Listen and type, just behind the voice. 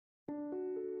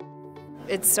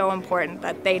It's so important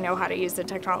that they know how to use the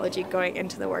technology going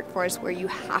into the workforce where you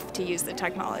have to use the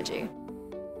technology.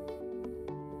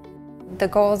 The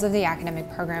goals of the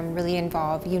academic program really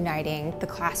involve uniting the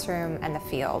classroom and the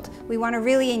field. We want to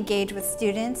really engage with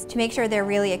students to make sure they're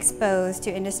really exposed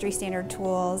to industry standard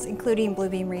tools, including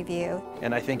Bluebeam Revu.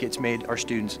 And I think it's made our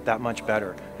students that much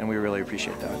better, and we really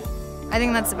appreciate that. I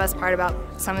think that's the best part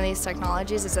about some of these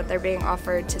technologies is that they're being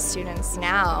offered to students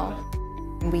now.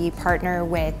 We partner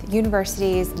with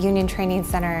universities, union training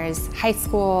centers, high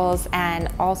schools,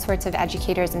 and all sorts of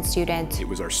educators and students. It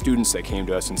was our students that came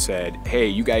to us and said, hey,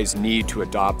 you guys need to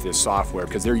adopt this software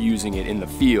because they're using it in the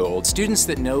field. Students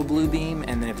that know Bluebeam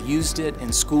and have used it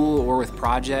in school or with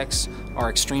projects are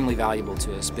extremely valuable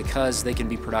to us because they can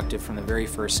be productive from the very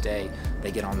first day they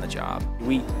get on the job.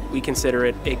 We consider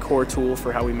it a core tool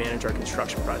for how we manage our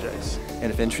construction projects.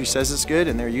 And if industry says it's good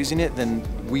and they're using it, then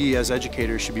we as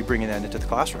educators should be bringing that into the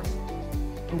classroom.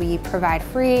 We provide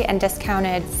free and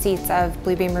discounted seats of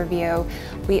Bluebeam Revu.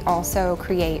 We also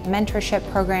create mentorship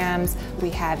programs. We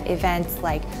have events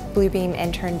like Bluebeam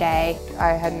Intern Day.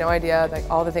 I had no idea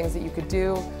all the things that you could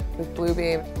do with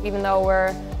Bluebeam. Even though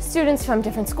we're students from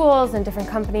different schools and different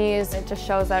companies, it just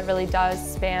shows that it really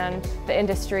does span the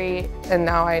industry. And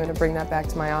now I'm going to bring that back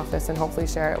to my office and hopefully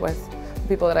share it with the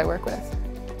people that I work with.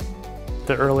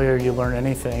 The earlier you learn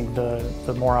anything,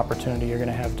 the more opportunity you're going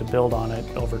to have to build on it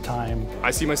over time.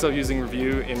 I see myself using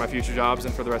Revu in my future jobs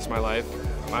and for the rest of my life.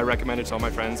 I recommend it to all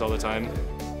my friends all the time.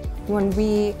 When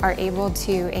we are able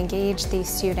to engage these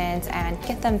students and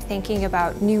get them thinking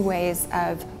about new ways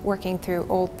of working through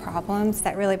old problems,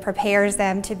 That really prepares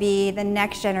them to be the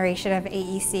next generation of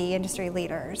AEC industry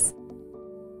leaders.